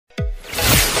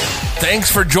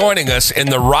Thanks for joining us in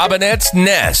the Robinette's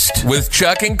Nest with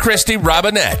Chuck and Christy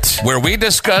Robinette, where we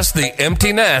discuss the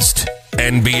empty nest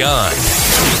and beyond.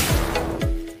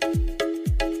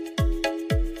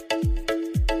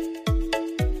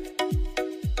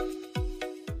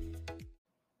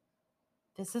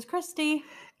 This is Christy.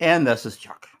 And this is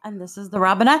Chuck. And this is the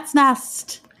Robinette's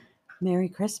Nest. Merry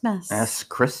Christmas. That's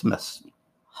Christmas.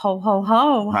 Ho, ho,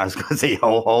 ho. I was going to say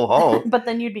ho, ho, ho. But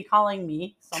then you'd be calling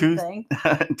me something.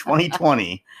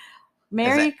 2020.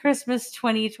 Merry Christmas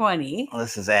 2020.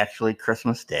 This is actually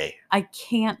Christmas Day. I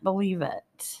can't believe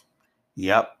it.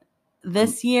 Yep.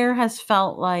 This year has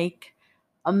felt like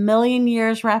a million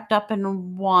years wrapped up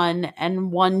in one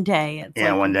day. It's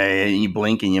like one day you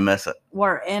blink and you miss it.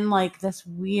 we're in like this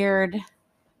weird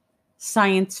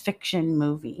science fiction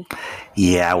movie.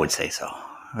 Yeah, I would say so.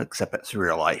 Except it's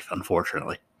real life,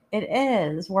 unfortunately. It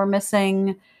is. We're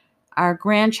missing our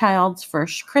grandchild's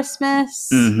first Christmas.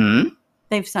 Mm-hmm.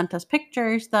 They've sent us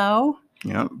pictures, though.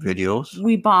 Yep, videos.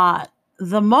 We bought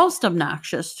the most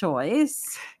obnoxious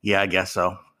toys. Yeah, I guess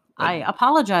so. I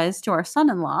apologize to our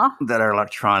son-in-law. That are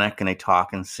electronic and they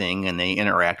talk and sing and they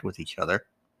interact with each other.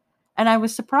 And I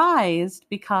was surprised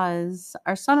because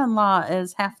our son-in-law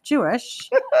is half Jewish.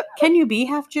 Can you be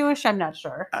half Jewish? I'm not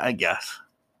sure. I guess.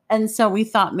 And so we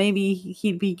thought maybe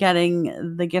he'd be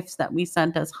getting the gifts that we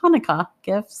sent as Hanukkah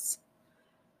gifts.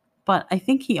 But I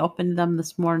think he opened them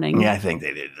this morning. Yeah, I think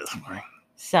they did this morning.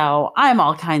 So I'm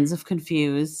all kinds of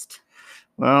confused.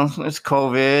 Well, it's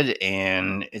COVID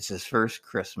and it's his first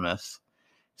Christmas.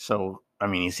 So, I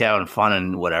mean, he's having fun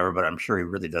and whatever, but I'm sure he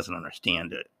really doesn't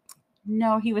understand it.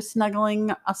 No, he was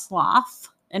snuggling a sloth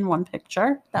in one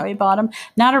picture that we bought him.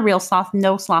 Not a real sloth.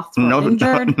 No sloths were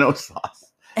injured. No sloths.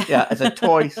 Yeah, it's a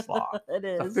toy sloth. It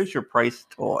is. A Fisher-Price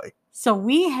toy. So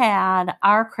we had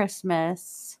our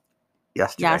Christmas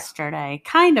yesterday.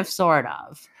 Kind of, sort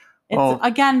of. It's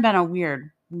again been a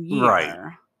weird year.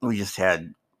 Right. We just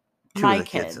had two my of the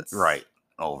kids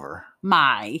over.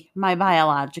 My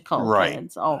biological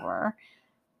kids over.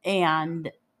 And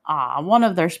one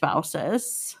of their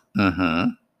spouses. Mm-hmm.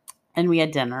 And we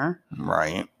had dinner.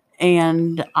 Right.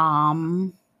 And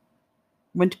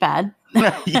went to bed.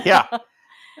 Yeah.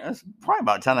 It's probably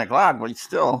about 10 o'clock, but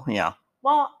still, yeah.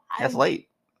 Well, that's late.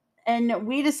 And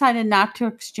we decided not to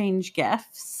exchange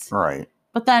gifts. Right.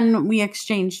 But then we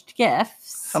exchanged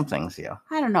gifts. Some things, yeah.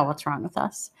 I don't know what's wrong with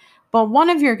us. But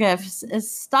one of your gifts is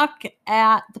stuck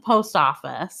at the post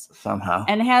office. Somehow.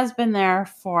 And has been there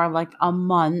for like a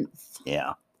month.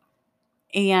 Yeah.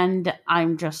 And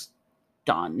I'm just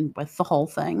done with the whole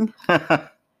thing.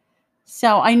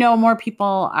 So I know more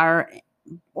people are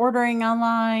ordering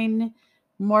online.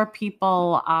 More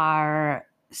people are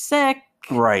sick.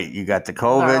 Right. You got the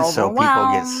COVID, so people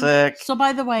get sick. So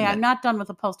by the way, I'm not done with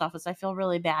the post office. I feel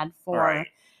really bad for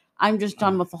I'm just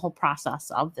done with the whole process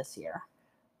of this year.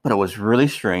 But it was really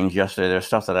strange yesterday. There's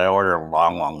stuff that I ordered a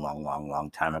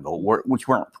long time ago, which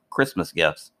weren't Christmas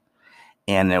gifts.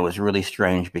 And it was really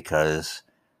strange because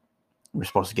we're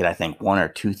supposed to get, I think, one or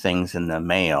two things in the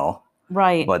mail.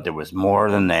 Right. But there was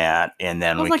more than that. And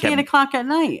then it was like 8 o'clock at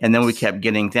night. And then we kept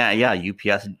getting that. Yeah,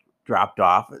 UPS dropped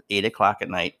off at 8 o'clock at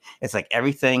night. It's like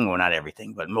everything, well, not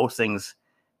everything, but most things,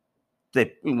 I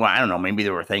don't know, maybe they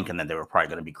were thinking that they were probably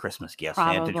going to be Christmas gifts. They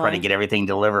had to try to get everything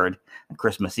delivered on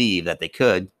Christmas Eve that they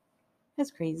could.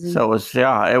 That's crazy. So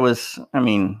it was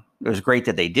great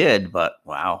that they did, but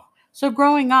wow. So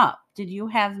growing up, did you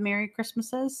have Merry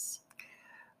Christmases?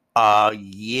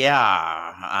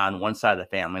 Yeah, on one side of the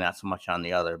family, not so much on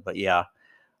the other, but yeah,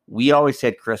 we always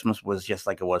said Christmas was just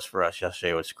like it was for us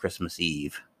yesterday. It was Christmas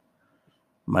Eve.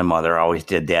 My mother always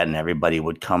did that, and everybody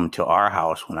would come to our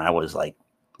house when I was like,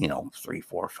 3,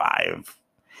 4, 5,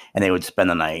 and they would spend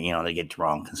the night, they get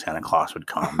drunk and Santa Claus would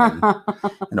come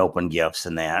and open gifts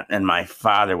and that. And my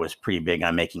father was pretty big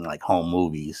on making like home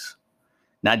movies,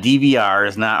 not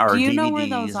DVRs, or DVDs. Do you know where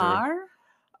those are?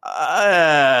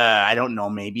 I don't know.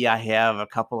 Maybe I have a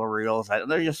couple of reels.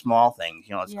 They're just small things.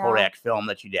 It's Kodak film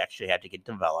that you'd actually have to get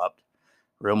developed.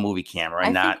 Real movie camera.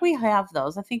 I think we have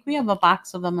those. I think we have a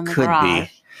box of them in the garage. Could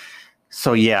be.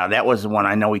 So, yeah, that was the one.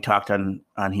 I know we talked on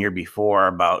here before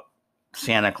about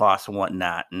Santa Claus and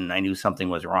whatnot, and I knew something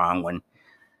was wrong when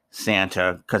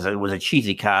Santa, because it was a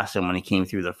cheesy costume when he came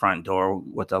through the front door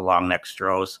with the long neck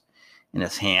straws in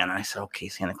his hand. I said, okay,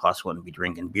 Santa Claus wouldn't be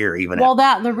drinking beer even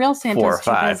the real Santa's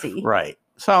too busy. Right.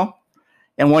 So,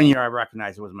 and one year I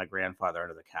recognized it was my grandfather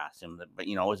under the costume, but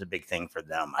it was a big thing for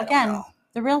them. Again,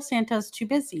 the real Santa's too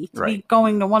busy to be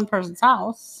going to one person's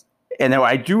house. And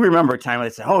I do remember a time when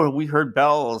they said, oh, we heard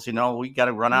bells, we got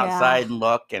to run outside and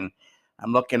look. And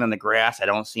I'm looking in the grass. I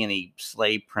don't see any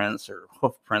sleigh prints or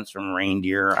hoof prints from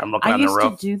reindeer. I'm looking I on the used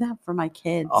roof. to do that for my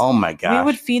kids. Oh my gosh. We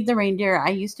would feed the reindeer. I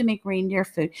used to make reindeer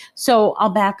food. So I'll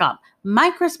back up.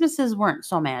 My Christmases weren't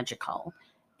so magical.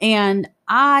 And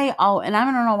I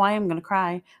don't know why I'm going to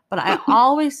cry, but I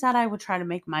always said I would try to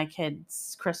make my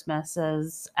kids'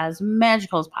 Christmases as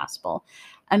magical as possible.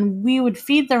 And we would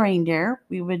feed the reindeer.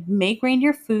 We would make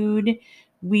reindeer food.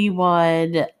 We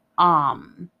would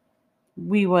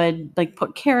like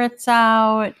put carrots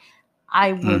out.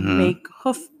 I would make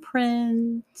hoof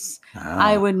prints.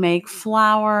 I would make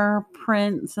flower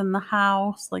prints in the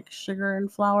house, like sugar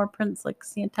and flower prints, like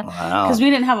Santa. Because we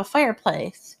didn't have a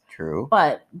fireplace. True.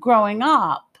 But growing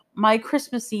up, my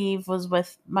Christmas Eve was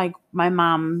with my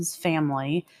mom's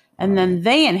family, and then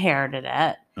they inherited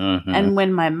it. And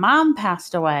when my mom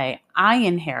passed away, I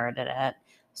inherited it.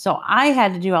 So I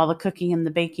had to do all the cooking and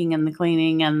the baking and the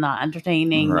cleaning and the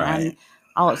entertaining and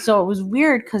all. So it was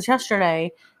weird because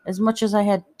yesterday, as much as I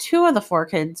had 2 of the 4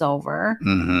 kids over,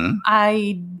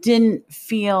 I didn't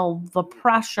feel the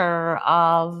pressure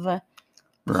of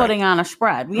putting on a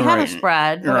spread. We had a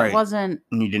spread, but it wasn't.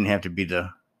 And you didn't have to be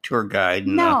the tour guide.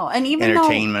 And and even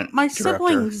entertainment though my director.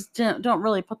 siblings don't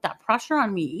really put that pressure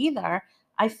on me either,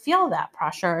 I feel that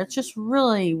pressure. It's just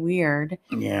really weird.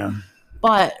 Yeah.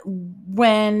 But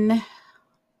when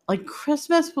like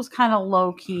Christmas was kind of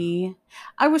low key,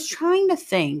 I was trying to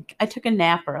think. I took a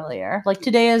nap earlier. Like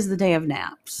today is the day of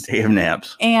naps. Day of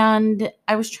naps. And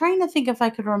I was trying to think if I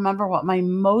could remember what my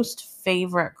most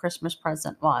favorite Christmas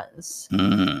present was.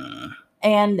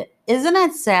 And isn't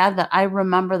it sad that I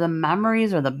remember the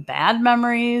memories or the bad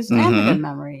memories and the good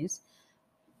memories,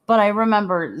 but I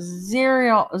remember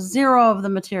zero of the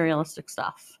materialistic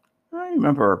stuff. I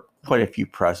remember quite a few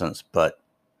presents, but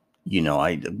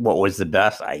what was the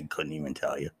best? I couldn't even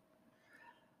tell you.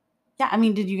 Yeah, I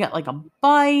mean, did you get like a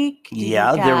bike?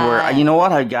 There were. You know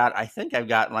what I got? I think I've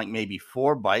got like maybe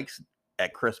 4 bikes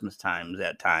at Christmas times.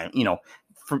 That time,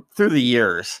 through the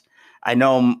years, I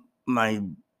know my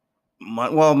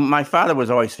father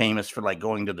was always famous for like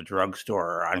going to the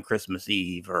drugstore on Christmas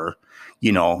Eve or,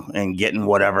 and getting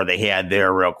whatever they had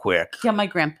there real quick. Yeah, my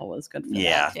grandpa was good for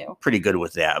that too. Pretty good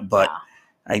with that. But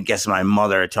I guess my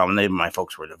mother told me, my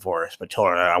folks were divorced, but told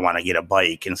her I want to get a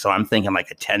bike. And so I'm thinking like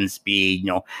a 10-speed,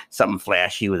 something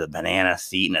flashy with a banana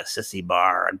seat and a sissy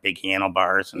bar and big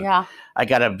handlebars. And I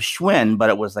got a Schwinn,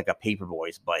 but it was like a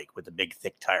Paperboy's bike with the big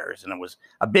thick tires. And it was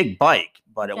a big bike,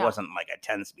 but it wasn't like a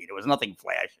 10-speed. It was nothing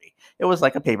flashy. It was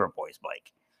like a Paperboy's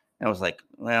bike. And I was like,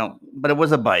 well, but it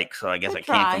was a bike. So I guess I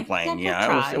can't complain.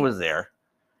 It was there.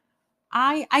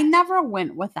 I never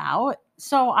went without,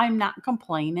 so I'm not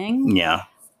complaining. Yeah.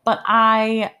 But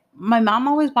my mom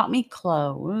always bought me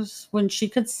clothes when she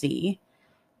could see.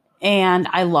 And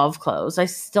I love clothes. I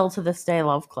still to this day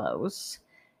love clothes.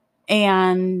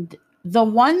 And the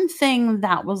one thing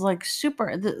that was like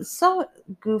so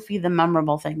goofy, the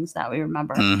memorable things that we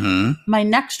remember. My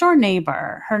next door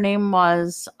neighbor, her name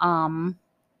was,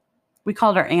 we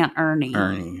called her Aunt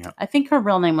Ernie. I think her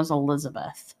real name was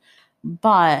Elizabeth,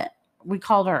 but we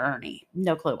called her Ernie.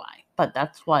 No clue why, but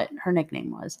that's what her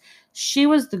nickname was. She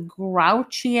was the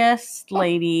grouchiest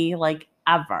lady like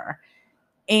ever.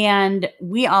 And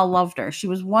we all loved her. She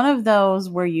was one of those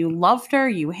where you loved her,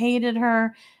 you hated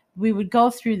her. We would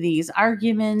go through these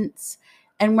arguments,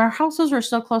 and our houses were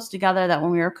so close together that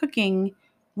when we were cooking,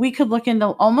 we could look into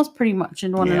almost pretty much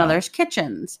in one another's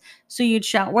kitchens. So you'd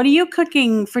shout, "What are you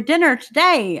cooking for dinner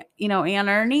today?" Aunt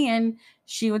Ernie, and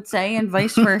she would say, and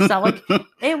vice versa. Like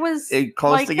it was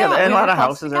close like together. And a lot of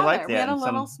houses are like that. We had a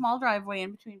little small driveway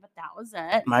in between, but that was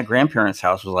it. My grandparents'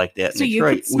 house was like that. So you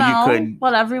could smell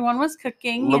what everyone was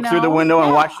cooking. Look through the window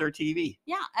and watch their TV.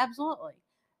 Yeah, absolutely.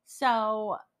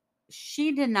 So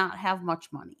she did not have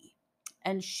much money,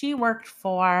 and she worked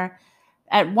for.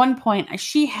 At one point,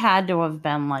 she had to have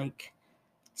been like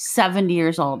 70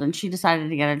 years old, and she decided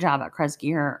to get a job at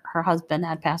Kresge. Her husband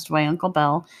had passed away, Uncle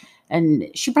Bill, and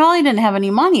she probably didn't have any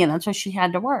money, and that's why she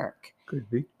had to work. Could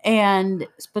be.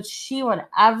 But she would,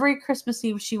 every Christmas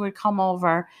Eve, she would come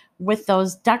over with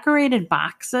those decorated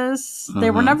boxes.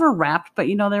 They were never wrapped, but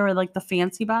they were like the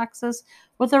fancy boxes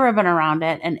with a ribbon around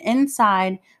it, and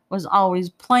inside was always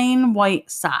plain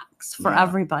white socks for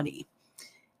everybody.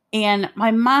 And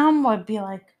my mom would be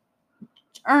like,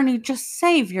 "Ernie, just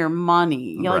save your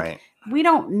money. Like, we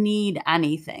don't need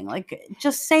anything. Like,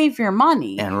 just save your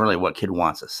money." And really, what kid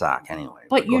wants a sock anyway?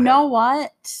 But you know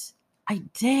what? I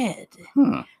did.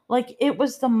 Like, it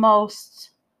was the most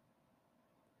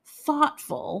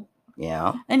thoughtful.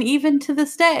 Yeah. And even to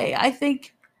this day, I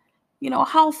think,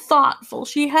 how thoughtful.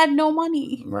 She had no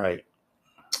money. Right.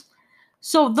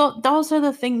 So those are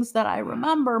the things that I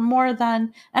remember more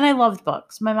than, and I loved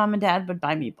books. My mom and dad would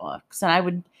buy me books,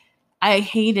 and I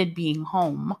hated being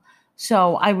home.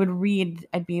 So I would read,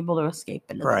 I'd be able to escape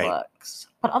into the books.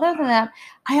 But other than that,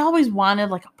 I always wanted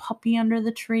like a puppy under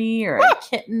the tree or a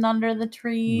kitten under the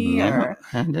tree. Or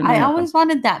I always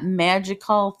wanted that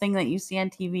magical thing that you see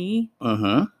on TV.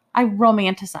 Mm-hmm. I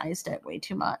romanticized it way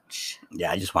too much.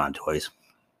 Yeah, I just wanted toys.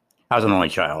 I was an only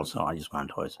child, so I just wanted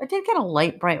toys. I did get a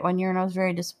Light Bright one year, and I was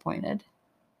very disappointed.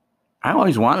 I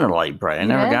always wanted a Light Bright. I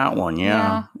never got one.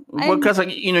 Yeah. Because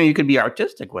you could be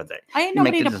artistic with it. I had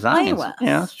nobody to play with.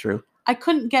 Yeah, that's true. I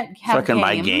couldn't have so I couldn't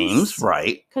buy games,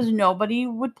 right? Because nobody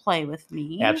would play with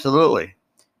me. Absolutely.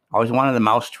 I always wanted the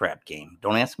Mousetrap game.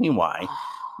 Don't ask me why.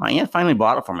 My aunt finally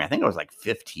bought it for me. I think I was like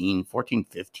 14,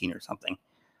 15 or something.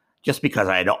 Just because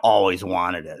I had always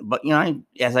wanted it. But,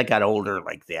 as I got older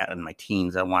like that in my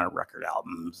teens, I wanted record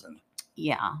albums and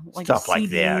like stuff CDs. Like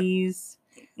that.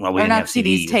 Well, we didn't have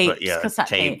CDs, tapes, but yeah, cassette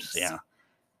tapes. Yeah.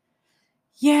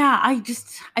 Yeah,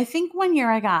 I think one year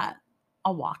I got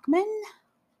a Walkman.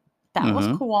 That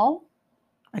was cool.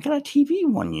 I got a TV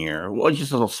one year. Well, it was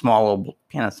just a little small little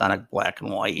Panasonic black and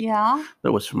white. Yeah.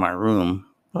 That was for my room.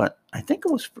 But I think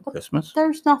it was for Christmas.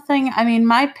 There's nothing. I mean,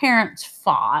 my parents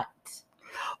fought.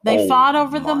 They fought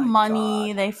over the money.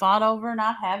 God. They fought over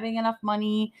not having enough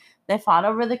money. They fought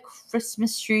over the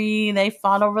Christmas tree. They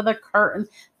fought over the curtain.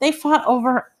 They fought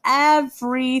over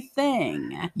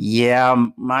everything. Yeah,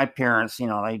 my parents,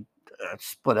 they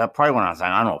split up probably when I was, I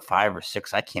don't know, 5 or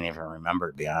 6. I can't even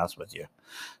remember, to be honest with you.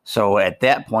 So at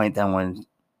that point, then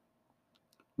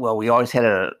we always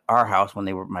had our house when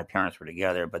my parents were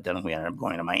together, but then we ended up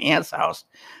going to my aunt's house,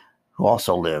 who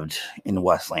also lived in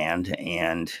Westland,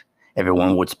 and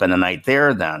everyone would spend the night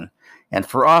there then. And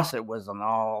for us, it was an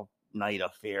all-night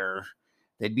affair.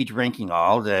 They'd be drinking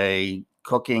all day,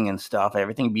 cooking and stuff,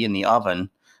 everything be in the oven.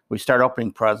 We'd start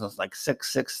opening presents like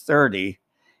 6:30.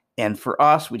 And for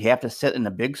us, we'd have to sit in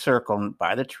a big circle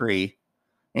by the tree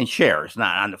in chairs,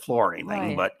 not on the floor or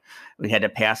anything, but we had to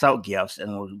pass out gifts,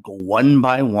 and we'd go one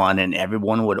by one, and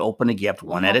everyone would open a gift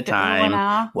one at a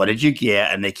time. What did you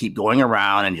get? And they keep going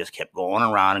around and just kept going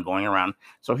around and going around.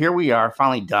 So here we are,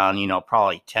 finally done,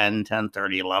 probably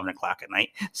 10:30, 11 o'clock at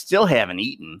night. Still haven't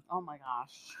eaten. Oh my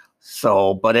gosh.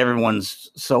 So, but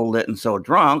everyone's so lit and so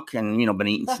drunk and, been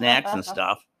eating snacks and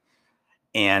stuff.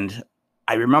 And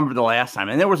I remember the last time,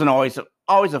 and there wasn't always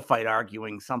a fight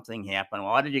arguing. Something happened.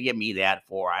 Well, why did you get me that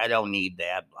for? I don't need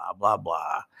that, blah, blah,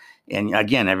 blah. And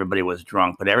again, everybody was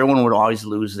drunk, but everyone would always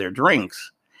lose their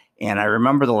drinks. And I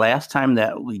remember the last time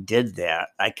that we did that,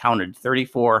 I counted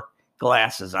 34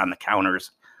 glasses on the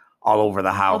counters all over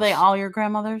the house. Were they all your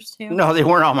grandmothers too? No, they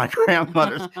weren't all my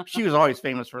grandmothers. She was always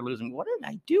famous for losing. What did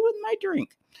I do with my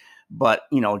drink? But,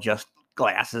 just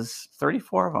glasses,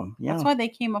 34 of them. Yeah. That's why they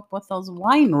came up with those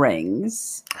wine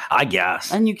rings. I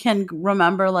guess. And you can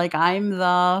remember, like, I'm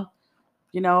the,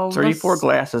 34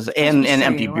 glasses and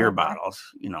empty beer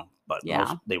bottles, but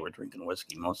they were drinking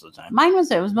whiskey most of the time.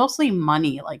 It was mostly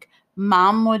money. Like,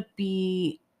 mom would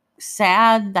be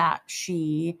sad that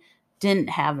she didn't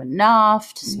have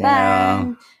enough to spend.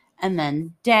 Yeah. And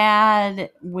then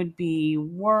dad would be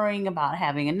worrying about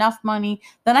having enough money.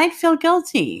 Then I'd feel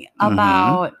guilty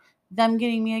about them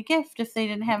getting me a gift if they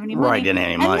didn't have any money. Right, didn't have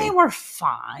any money. And they were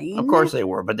fine. Of course they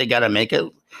were, but they got to make it.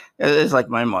 It's like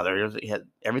my mother.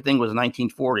 Everything was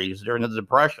 1940s during the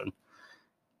Depression.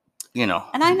 And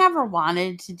I never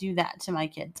wanted to do that to my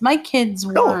kids. My kids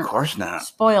weren't of course not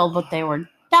spoiled, but they were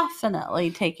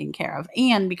definitely taken care of.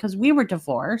 And because we were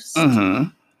divorced,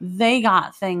 they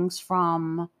got things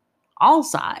from all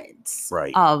sides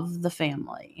of the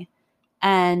family.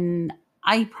 And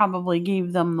I probably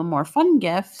gave them the more fun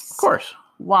gifts. Of course.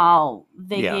 While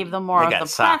they gave them more of the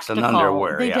socks practical. And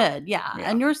underwear. They did, yeah.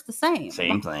 And yours the same.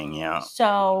 Same thing, yeah.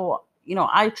 So,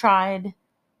 I tried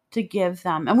to give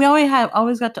them, and we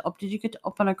always got to did you get to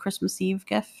open a Christmas Eve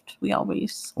gift? We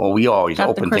always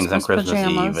open things on Christmas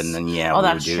pajamas. Eve, and then we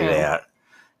would do that.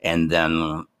 And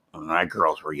then when my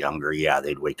girls were younger,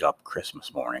 they'd wake up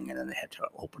Christmas morning, and then they had to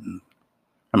open.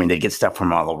 I mean, they'd get stuff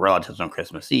from all the relatives on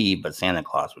Christmas Eve, but Santa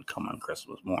Claus would come on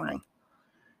Christmas morning.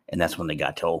 And that's when they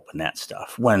got to open that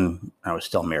stuff, when I was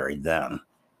still married then.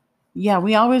 Yeah,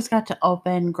 we always got to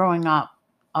open, growing up,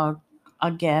 a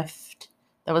gift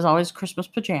that was always Christmas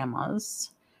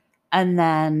pajamas. And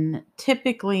then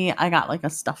typically I got like a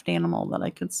stuffed animal that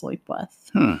I could sleep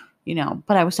with.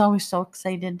 But I was always so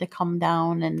excited to come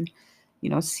down and,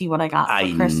 see what I got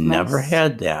for Christmas. I never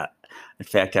had that. In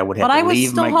fact, I would have to leave But I was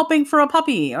still hoping for a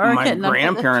puppy or a kitten. My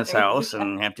grandparents' house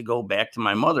and have to go back to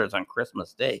my mother's on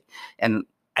Christmas Day. And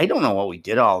I don't know what we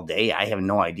did all day. I have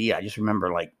no idea. I just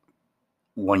remember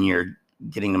one year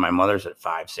getting to my mother's at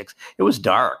 5, 6, it was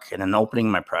dark. And then opening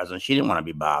my present, she didn't want to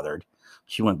be bothered.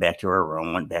 She went back to her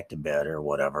room, went back to bed or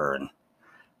whatever, and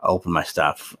opened my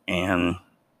stuff. And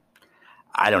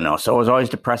I don't know. So it was always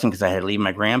depressing because I had to leave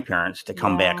my grandparents to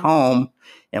come back home.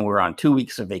 And we were on 2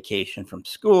 weeks of vacation from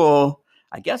school.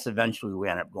 I guess eventually we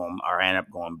ended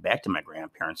up going back to my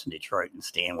grandparents in Detroit and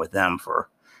staying with them for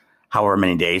however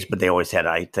many days. But they always had,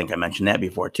 I think I mentioned that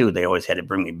before too, they always had to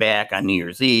bring me back on New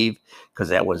Year's Eve because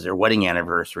that was their wedding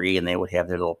anniversary, and they would have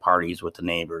their little parties with the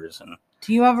neighbors. And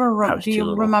do you ever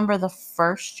remember the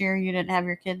first year you didn't have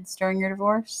your kids during your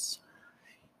divorce?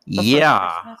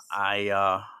 Yeah,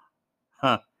 I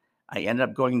ended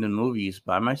up going to the movies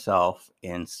by myself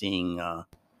and seeing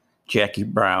Jackie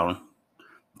Brown,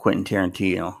 Quentin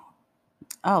Tarantino.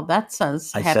 Oh, that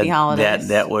says Happy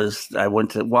Holidays. I wanted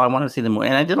to see the movie,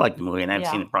 and I did like the movie, and I've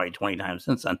seen it probably 20 times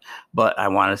since then, but I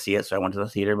want to see it, so I went to the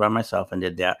theater by myself and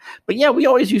did that. But yeah, we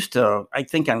always used to, I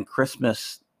think on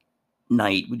Christmas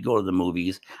night, we'd go to the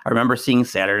movies. I remember seeing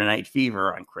Saturday Night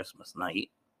Fever on Christmas night.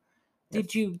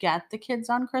 Did you get the kids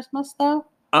on Christmas, though?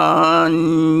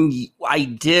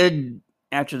 I did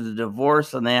after the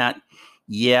divorce and that.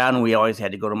 Yeah, and we always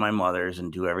had to go to my mother's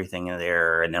and do everything in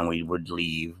there, and then we would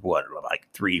leave, like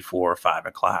 3, 4, 5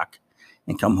 o'clock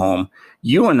and come home.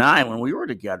 You and I, when we were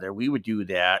together, we would do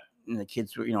that, and the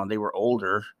kids were, they were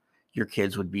older. Your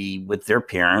kids would be with their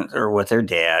parents or with their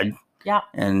dad. Yeah.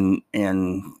 And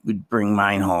we'd bring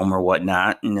mine home or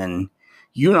whatnot, and then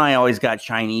you and I always got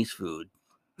Chinese food.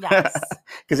 Yes.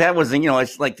 Because that was,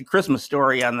 it's like the Christmas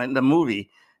Story on the movie.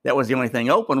 That was the only thing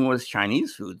open was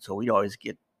Chinese food, so we'd always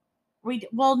get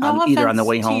either on the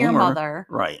way home to your mother,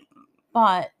 right?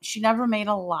 But she never made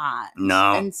a lot.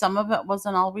 No, and some of it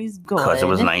wasn't always good because it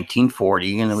was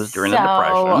 1940 and it was during the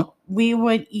Depression. We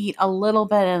would eat a little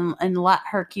bit and let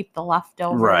her keep the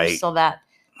leftovers, so that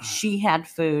she had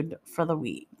food for the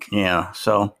week. Yeah,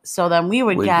 so then we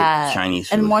would get Chinese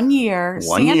food. And one year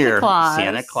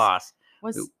Santa Claus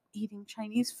was eating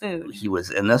Chinese food. He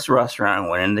was in this restaurant,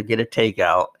 went in to get a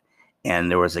takeout.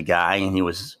 And there was a guy, and he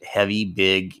was heavy,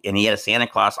 big, and he had a Santa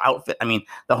Claus outfit. I mean,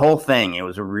 the whole thing. It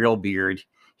was a real beard.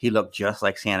 He looked just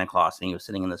like Santa Claus, and he was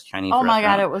sitting in this Chinese restaurant. Oh my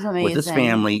God, it was amazing. With his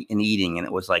family and eating, and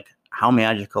it was like, how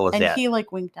magical is that? And he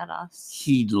winked at us.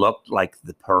 He looked like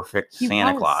the perfect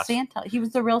Santa Claus. Santa. He was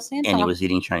the real Santa. And he was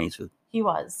eating Chinese food. He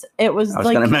was. It was. I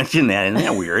was going to mention that. Isn't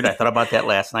that weird? I thought about that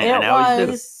last night. It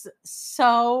was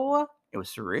so. It was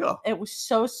surreal. It was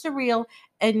so surreal.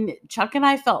 And Chuck and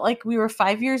I felt like we were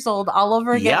 5 years old all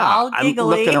over again, all giggly. I'm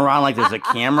looking around like there's a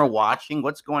camera watching.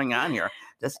 What's going on here?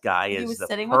 This guy is the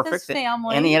sitting perfect with his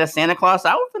family. And he had a Santa Claus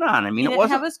outfit on. I mean, he didn't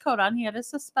have his coat on. He had his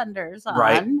suspenders on.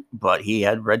 Right, but he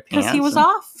had red pants. Because he was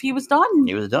off. He was done.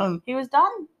 He was done. He was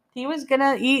done. He was going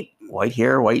to eat. White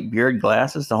hair, white beard,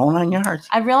 glasses, the whole 9 yards.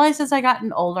 I realized as I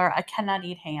gotten older, I cannot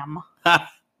eat ham.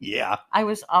 Yeah. I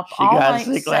was up all night. She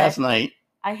got sick last night.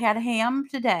 I had ham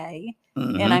today,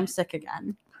 and I'm sick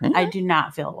again. Yeah. I do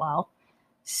not feel well.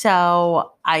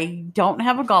 So I don't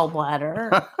have a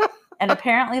gallbladder. And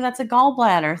apparently that's a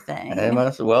gallbladder thing. I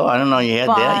don't know. You had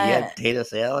that. You had potato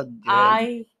salad.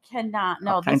 I cannot.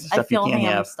 No, I feel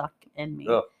ham stuck in me.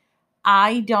 Ugh.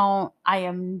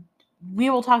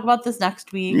 We will talk about this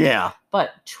next week. Yeah.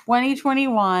 But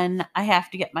 2021, I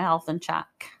have to get my health in check.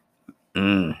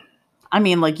 I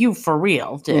mean, you for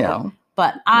real do. Yeah.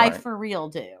 But I for real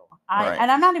do. And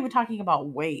I'm not even talking about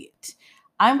weight.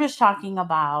 I'm just talking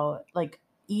about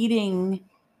eating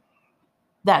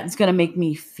that's going to make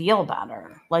me feel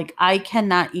better. I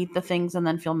cannot eat the things and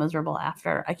then feel miserable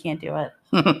after. I can't do it.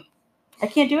 I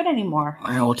can't do it anymore.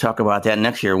 We'll talk about that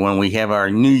next year when we have our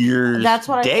New Year's That's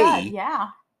what Day I said. Yeah.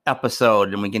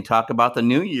 Episode, and we can talk about the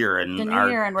new year and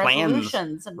our plans,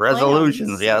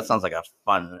 resolutions. Yeah, that sounds like a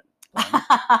fun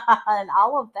and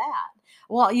all of that.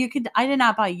 Well, I did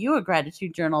not buy you a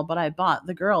gratitude journal, but I bought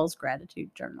the girls'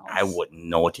 gratitude journals. I wouldn't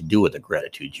know what to do with a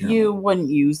gratitude journal. You wouldn't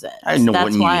use it.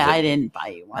 That's why I didn't buy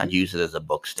you one. I'd use it as a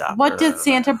book stopper. What did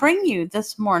Santa bring you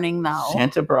this morning, though?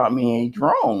 Santa brought me a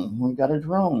drone. We got a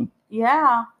drone.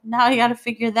 Yeah. Now you got to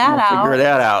figure that out. Figure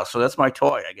that out. So that's my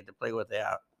toy. I get to play with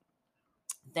that.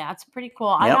 That's pretty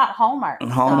cool. Yep. I got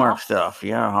Hallmark stuff.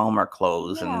 Yeah, Hallmark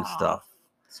clothes and stuff.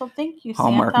 So thank you,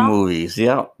 Hallmark Santa. movies.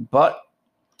 Yeah, but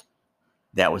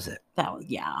that was it. I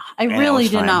really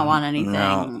did not want anything.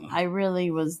 No. I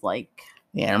really was like.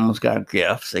 The animals got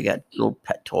gifts. They got little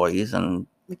pet toys and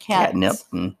the catnip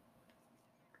and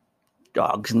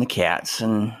dogs and the cats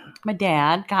and. My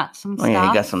dad got some stuff. Yeah,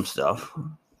 he got some stuff.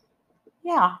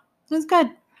 Yeah, it was good.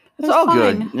 It's all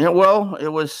fine. Good. Yeah, well, it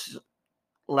was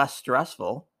less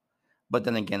stressful, but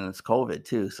then again, it's COVID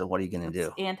too. So what are you going to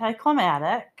do?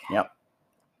 Anticlimactic. Yep.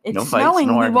 It's No fights, snowing.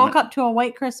 no We woke argument. up to a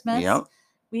white Christmas. Yep.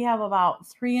 We have about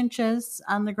 3 inches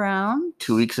on the ground.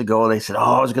 2 weeks ago, they said,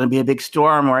 "Oh, it's going to be a big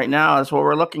storm right now. That's what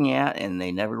we're looking at," and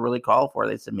they never really called for it.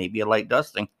 They said maybe a light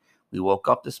dusting. We woke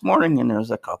up this morning and there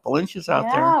was a couple inches out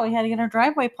Yeah, we had to get our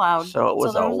driveway there, plowed. so it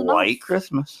was there a enough. white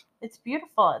Christmas. It's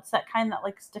beautiful. It's that kind that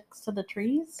like sticks to the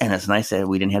trees. And it's nice that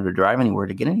we didn't have to drive anywhere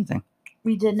to get anything.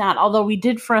 We did not, although we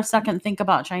did for a second think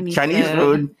about Chinese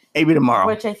food, maybe tomorrow.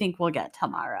 which I think we'll get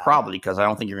tomorrow. Probably, because I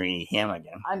don't think you're going to eat ham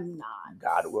again. I'm not.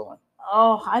 God willing.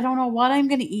 Oh, I don't know what I'm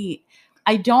going to eat.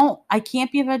 I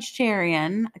can't be a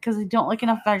vegetarian because I don't like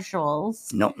enough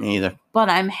vegetables, Nope, me either. but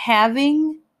I'm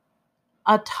having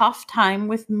a tough time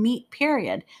with meat,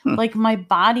 period. Like my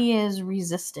body is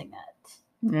resisting it.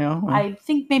 Yeah. Well. I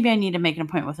think maybe I need to make an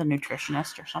appointment with a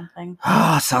nutritionist or something.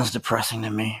 Oh, it sounds depressing to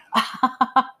me.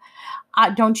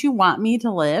 Don't you want me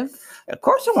to live? Of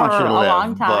course I want you For to a live,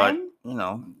 long time?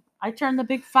 but, I turned the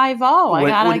big 5-0. I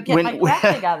gotta get my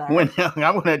crap together.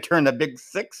 I'm going to turn the big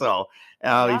 6-0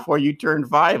 Yeah. before you turn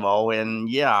 5-0,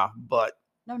 and but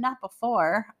No, not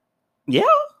before. yeah.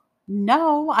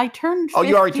 No, I turned 50. Oh,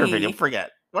 you already turned 50.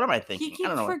 Forget. What am I thinking? He I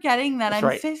don't keeps know. forgetting that That's I'm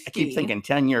right. 50. I keep thinking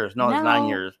 10 years. No, it's 9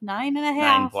 years.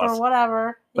 9.5 plus. or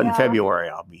whatever. But Yeah. in February,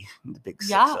 I'll be the big 6-0.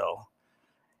 Yeah.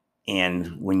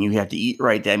 And when you have to eat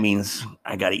right, that means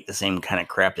I got to eat the same kind of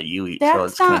crap that you eat. So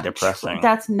That's it's kind of not depressing.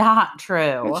 That's not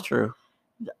true. It's true.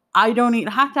 I don't eat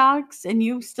hot dogs and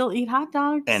you still eat hot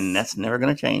dogs. And that's never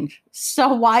going to change.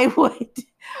 So why would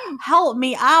help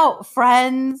me out,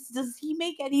 friends? Does he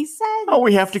make any sense? Oh,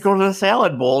 we have to go to the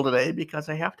salad bowl today because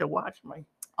I have to watch my.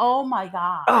 Oh my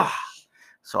gosh. Ugh.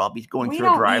 So I'll be going We through a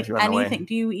don't drive-through eat on the way. anything.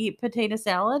 Do you eat potato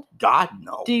salad? God,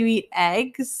 no. Do you eat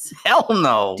eggs? Hell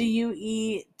no. Do you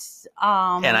eat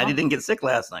And I didn't get sick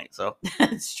last night, so.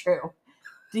 It's true.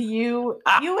 Do you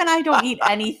and I don't eat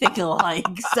anything alike,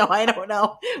 so I don't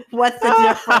know what the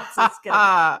difference is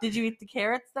gonna be. Did you eat the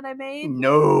carrots that I made?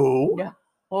 No. No.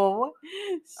 Oh.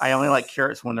 I only like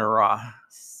carrots when they're raw.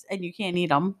 And you can't eat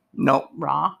them Nope.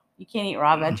 raw. You can't eat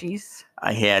raw veggies.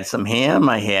 I had some ham,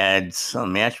 I had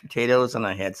some mashed potatoes, and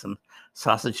I had some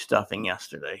sausage stuffing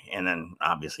yesterday. And then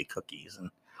obviously cookies. And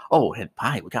had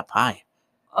pie. We got pie.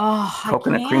 Oh,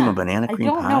 Coconut cream and banana cream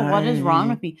I don't know what is wrong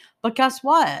with me. But guess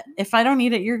what? If I don't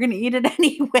eat it, you're going to eat it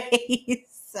anyways.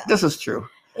 This is true.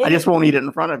 I just won't eat it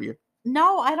in front of you.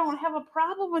 No, I don't have a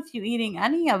problem with you eating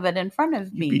any of it in front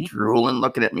of me. You'd be drooling,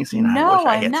 looking at me, saying, I No, wish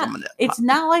I I'm had not. some of that. It's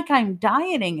not like I'm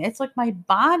dieting. It's like my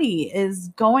body is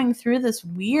going through this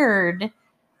weird,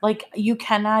 like, you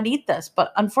cannot eat this.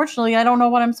 But unfortunately, I don't know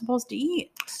what I'm supposed to eat.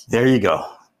 There you go.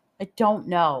 I don't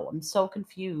know. I'm so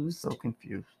confused. So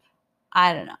confused.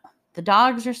 I don't know. The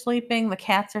dogs are sleeping. The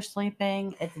cats are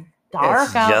sleeping. It's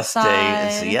dark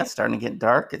outside. It's starting to get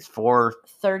dark. It's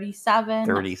 4:37.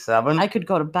 4:37. I could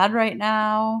go to bed right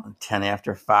now. 10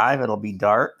 after 5, it'll be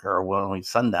dark, or it'll be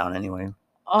sundown anyway.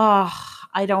 Oh,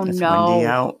 I don't It's know. windy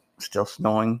out, still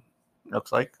snowing,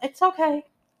 looks like. It's okay.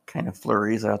 Kind of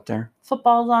flurries out there.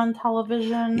 Football's on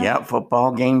television. Yeah,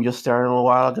 football game just started a little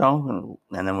while ago,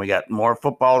 and then we got more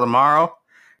football tomorrow.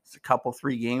 It's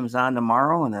 3 games on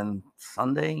tomorrow, and then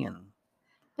Sunday, and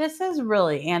This is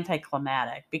really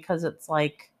anticlimactic because it's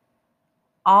like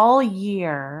all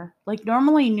year, like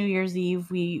normally New Year's Eve,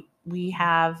 we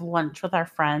have lunch with our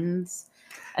friends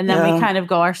and then we kind of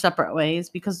go our separate ways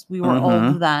because we were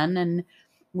old then and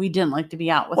we didn't like to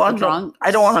be out with the drunks. I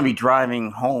don't want to be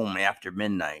driving home after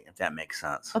midnight, if that makes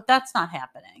sense. But that's not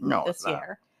happening No, this it's not.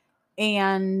 year.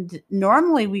 And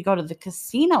normally we go to the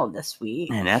casino this week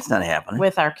And that's not happening.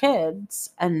 with our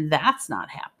kids, and that's not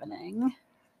happening.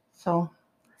 So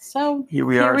So here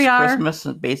we are. Christmas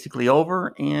is basically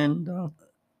over, and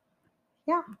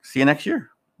Yeah. see you next year.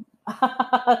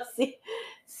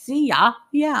 see ya.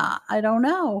 Yeah, I don't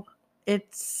know.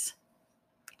 It's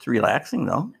relaxing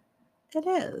though. It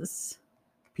is.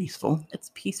 Peaceful.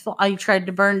 It's peaceful. I tried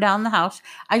to burn down the house.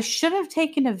 I should have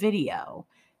taken a video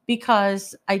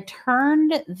because I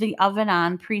turned the oven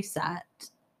on preset.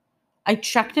 I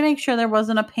checked to make sure there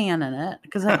wasn't a pan in it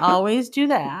because I always do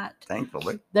that.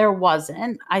 Thankfully. There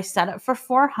wasn't. I set it for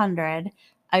 400.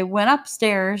 I went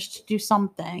upstairs to do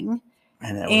something.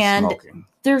 And it was smoking.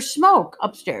 There's smoke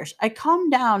upstairs. I come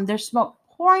down. There's smoke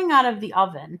pouring out of the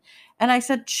oven. And I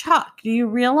said, Chuck, do you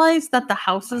realize that the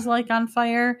house is like on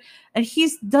fire? And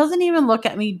he doesn't even look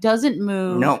at me, doesn't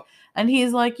move. No. And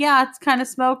he's like, yeah, it's kind of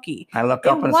smoky. I look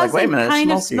up and it's like, wait a minute, it's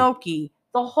kind of smoky. smoky.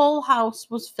 The whole house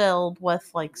was filled with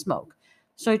like smoke.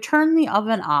 So I turned the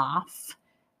oven off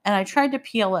and I tried to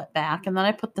peel it back. And then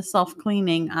I put the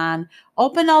self-cleaning on,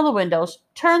 opened all the windows,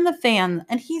 turned the fan,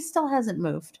 and he still hasn't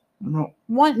moved. No.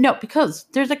 No, because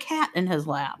there's a cat in his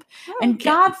lap. Oh, And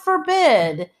God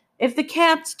forbid if the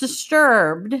cat's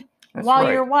disturbed That's while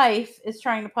right. your wife is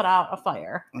trying to put out a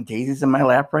fire. Daisy's in my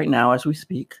lap right now as we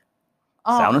speak.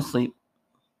 Sound asleep.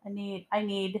 I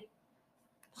need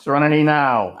Serenity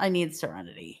now.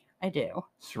 serenity. I do.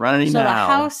 Serenity So now.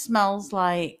 the house smells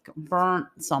like burnt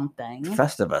something.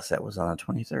 Festivus, that was on the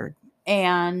 23rd.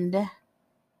 And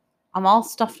I'm all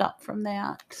stuffed up from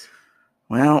that.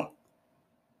 Well,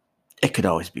 it could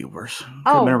always be worse. Could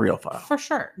have been a real file. For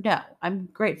sure. No, I'm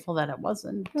grateful that it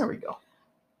wasn't. There we go.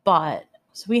 But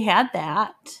so we had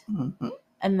that. Mm-hmm.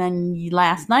 And then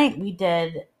last night we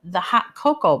did the hot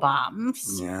cocoa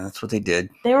bombs. Yeah, that's what they did.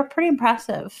 They were pretty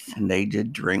impressive. And they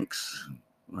did drinks.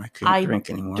 I can't drink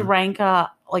anymore. Drank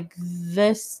like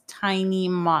this tiny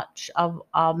much of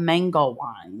a mango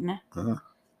wine,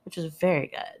 which is very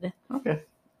good. Okay.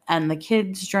 And the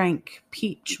kids drank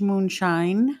peach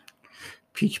moonshine.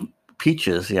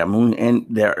 Peaches, yeah, and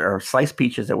there are sliced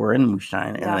peaches that were in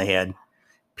moonshine, and they had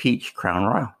peach Crown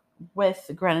Royal with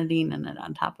grenadine in it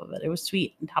on top of it. It was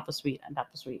sweet on top of sweet on top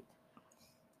of sweet.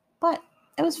 But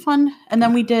it was fun. And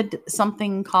then we did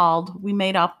something called, we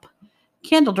made up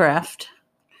candle draft.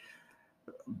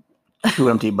 2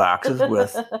 empty boxes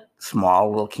with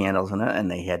small little candles in it, and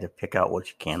they had to pick out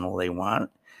which candle they want,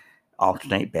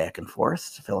 alternate back and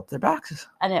forth to fill up their boxes.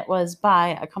 And it was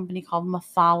by a company called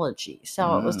Mythology.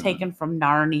 So it was taken from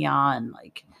Narnia and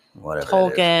like whatever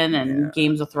Tolkien and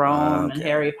Games of Thrones and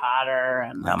Harry Potter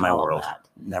and not my world. That.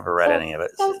 Never read any of it.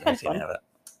 That was kind of fun. Of it.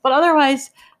 But otherwise,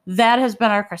 that has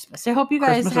been our Christmas. I hope you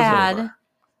guys had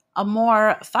a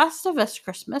more Festivus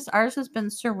Christmas. Ours has been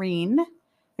serene,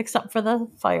 except for the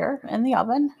fire in the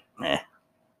oven.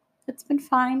 It's been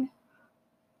fine.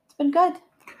 It's been good.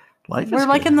 We're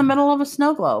like in the middle of a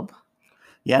snow globe.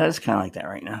 Yeah, it's kind of like that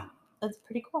right now. That's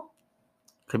pretty cool.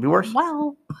 Could be worse.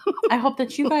 Well, I hope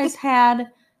that you guys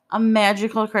had a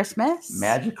magical Christmas.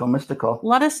 Magical, mystical.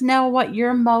 Let us know what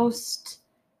your most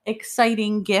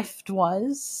exciting gift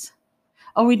was.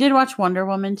 Oh, we did watch Wonder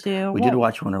Woman too. We did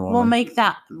watch Wonder Woman. We'll make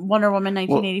that Wonder Woman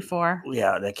 1984.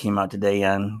 Yeah, that came out today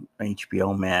on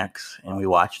HBO Max, and we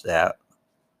watched that.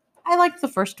 I liked the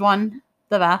first one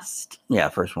the best. Yeah,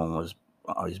 first one was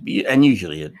always and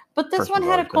usually it. But this one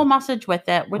had a cool message with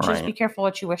it, which is be careful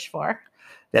what you wish for.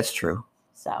 That's true.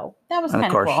 So that was kind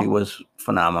of cool. And of course, she was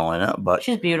phenomenal in it, but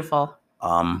she's beautiful.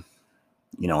 And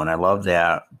I love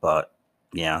that, but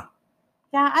yeah.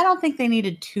 Yeah, I don't think they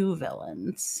needed 2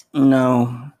 villains.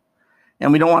 No.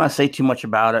 And we don't want to say too much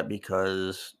about it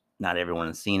because not everyone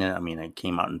has seen it. I mean, it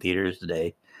came out in theaters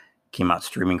today. Came out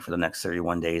streaming for the next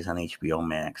 31 days on HBO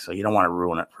Max. So you don't want to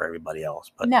ruin it for everybody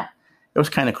else. But no. It was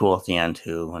kind of cool at the end,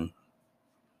 too. And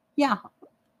yeah.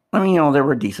 I mean, there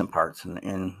were decent parts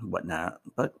and whatnot.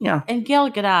 But yeah. And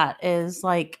Gal Gadot is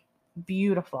like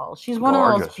beautiful. She's one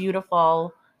of those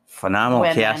beautiful. Phenomenal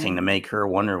casting to make her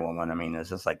Wonder Woman. I mean, it's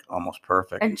just like almost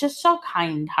perfect. And just so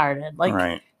kind-hearted. Like,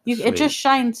 right. It just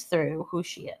shines through who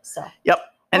she is. So. Yep.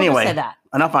 Anyway, say that.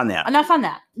 Enough on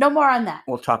that. No more on that.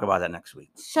 We'll talk about that next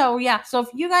week. So, yeah. So, if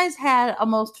you guys had a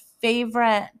most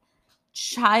favorite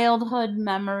childhood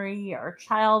memory or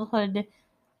childhood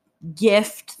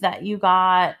gift that you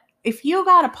got, if you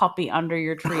got a puppy under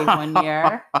your tree one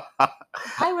year,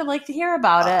 I would like to hear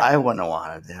about it. I wouldn't have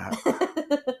wanted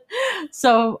that.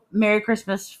 So, Merry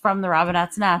Christmas from the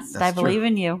Robinette's Nest. That's I believe true.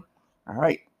 in you. All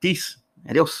right. Peace.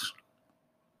 Adios.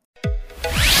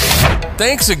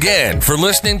 Thanks again for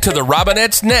listening to the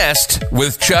Robinette's Nest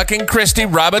with Chuck and Christy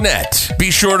Robinette.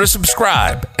 Be sure to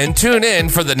subscribe and tune in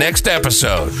for the next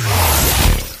episode.